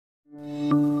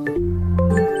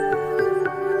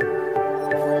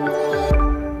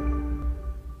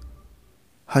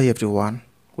Hi everyone,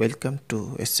 welcome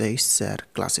to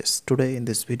shsirclasses. Today in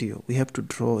this video we have to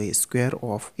draw a square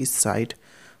of each side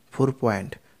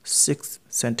 4.6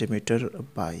 centimeter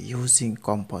by using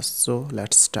compass. So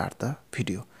let's start the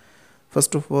video.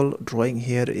 First of all, drawing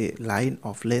here a line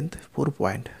of length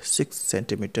 4.6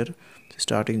 centimeter,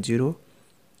 starting 0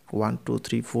 1 2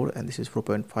 3 4, and this is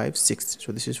 4.56.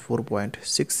 so this is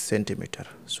 4.6 centimeter.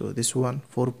 So this one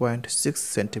 4.6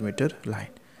 centimeter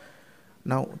line.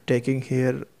 Now taking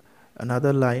here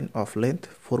another line of length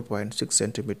 4.6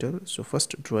 centimeter. So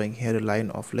first drawing here a line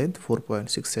of length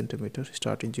 4.6 centimeter,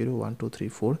 starting 0 1 2 3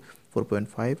 4,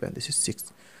 4.5, and this is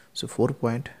 6. So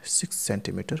 4.6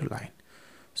 centimeter line.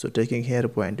 So taking here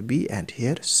point B and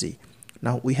here C.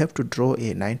 Now we have to draw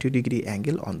a 90-degree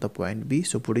angle on the point B.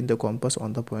 So putting the compass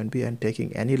on the point B and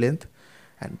taking any length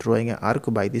and drawing an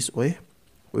arc by this way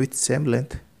with same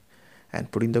length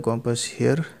and putting the compass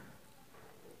here,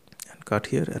 cut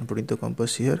here, and putting the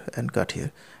compass here and cut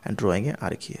here, and drawing an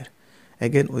arc here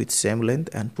again with same length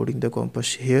and putting the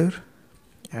compass here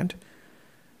and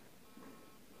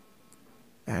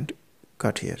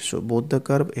cut here. So both the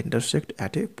curve intersect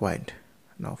at a point.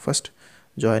 Now first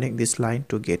joining this line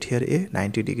to get here a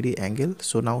 90-degree angle.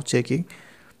 So now checking,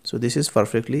 so this is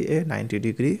perfectly a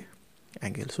 90-degree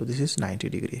angle. So this is 90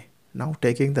 degree. Now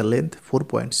taking the length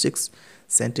 4.6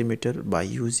 centimeter by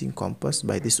using compass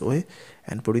by this way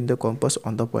and putting the compass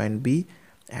on the point B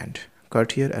and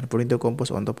cut here, and putting the compass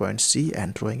on the point C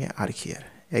and drawing an arc here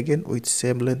again with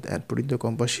same length and putting the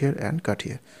compass here and cut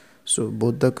here. So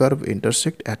both the curve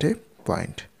intersect at a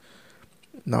point.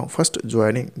 Now first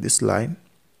joining this line,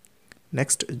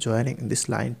 next joining this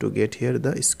line to get here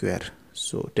the square.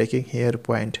 So taking here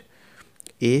point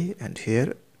A and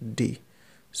here D.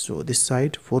 So this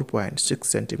side 4.6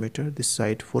 centimeter, this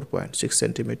side 4.6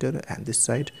 centimeter, and this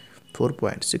side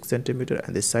 4.6 centimeter,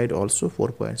 and this side also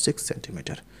 4.6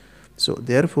 centimeter. So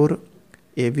therefore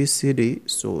ABCD,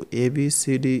 so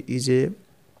ABCD is a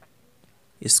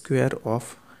square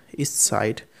of each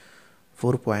side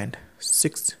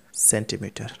 4.6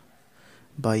 centimeter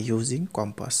by using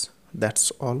compass.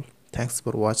 That's all. Thanks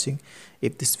for watching.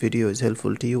 If this video is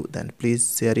helpful to you, then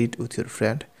please share it with your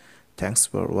friend. Thanks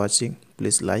for watching.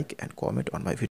 Please like and comment on my video.